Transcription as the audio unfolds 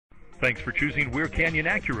Thanks for choosing Weir Canyon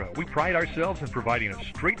Acura. We pride ourselves in providing a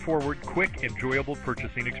straightforward, quick, enjoyable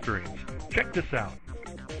purchasing experience. Check this out.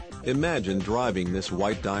 Imagine driving this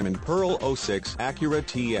white diamond pearl '06 Acura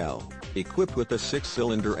TL, equipped with a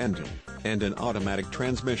 6-cylinder engine and an automatic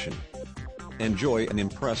transmission. Enjoy an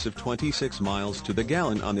impressive 26 miles to the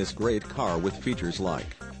gallon on this great car with features like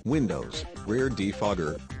windows, rear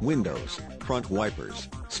defogger, windows, front wipers,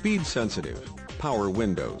 speed sensitive, power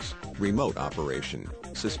windows, remote operation,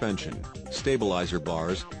 suspension, stabilizer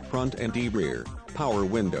bars, front and rear, power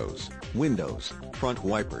windows, front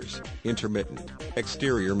wipers, intermittent,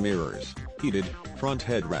 exterior mirrors, heated, front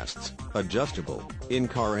headrests, adjustable,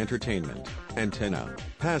 in-car entertainment, antenna,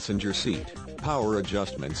 passenger seat, power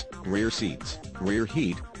adjustments, rear seats, rear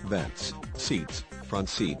heat, vents, seats, front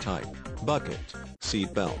seat type, bucket,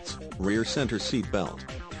 seat belts, rear center seat belt,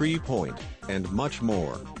 3-point, and much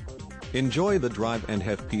more. Enjoy the drive and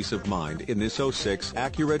have peace of mind in this '06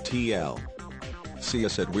 Acura TL. See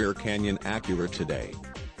us at Weir Canyon Acura today.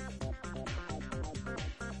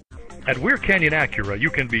 At Weir Canyon Acura, you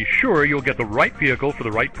can be sure you'll get the right vehicle for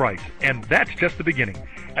the right price, and that's just the beginning.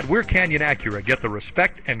 At Weir Canyon Acura, get the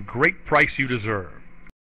respect and great price you deserve.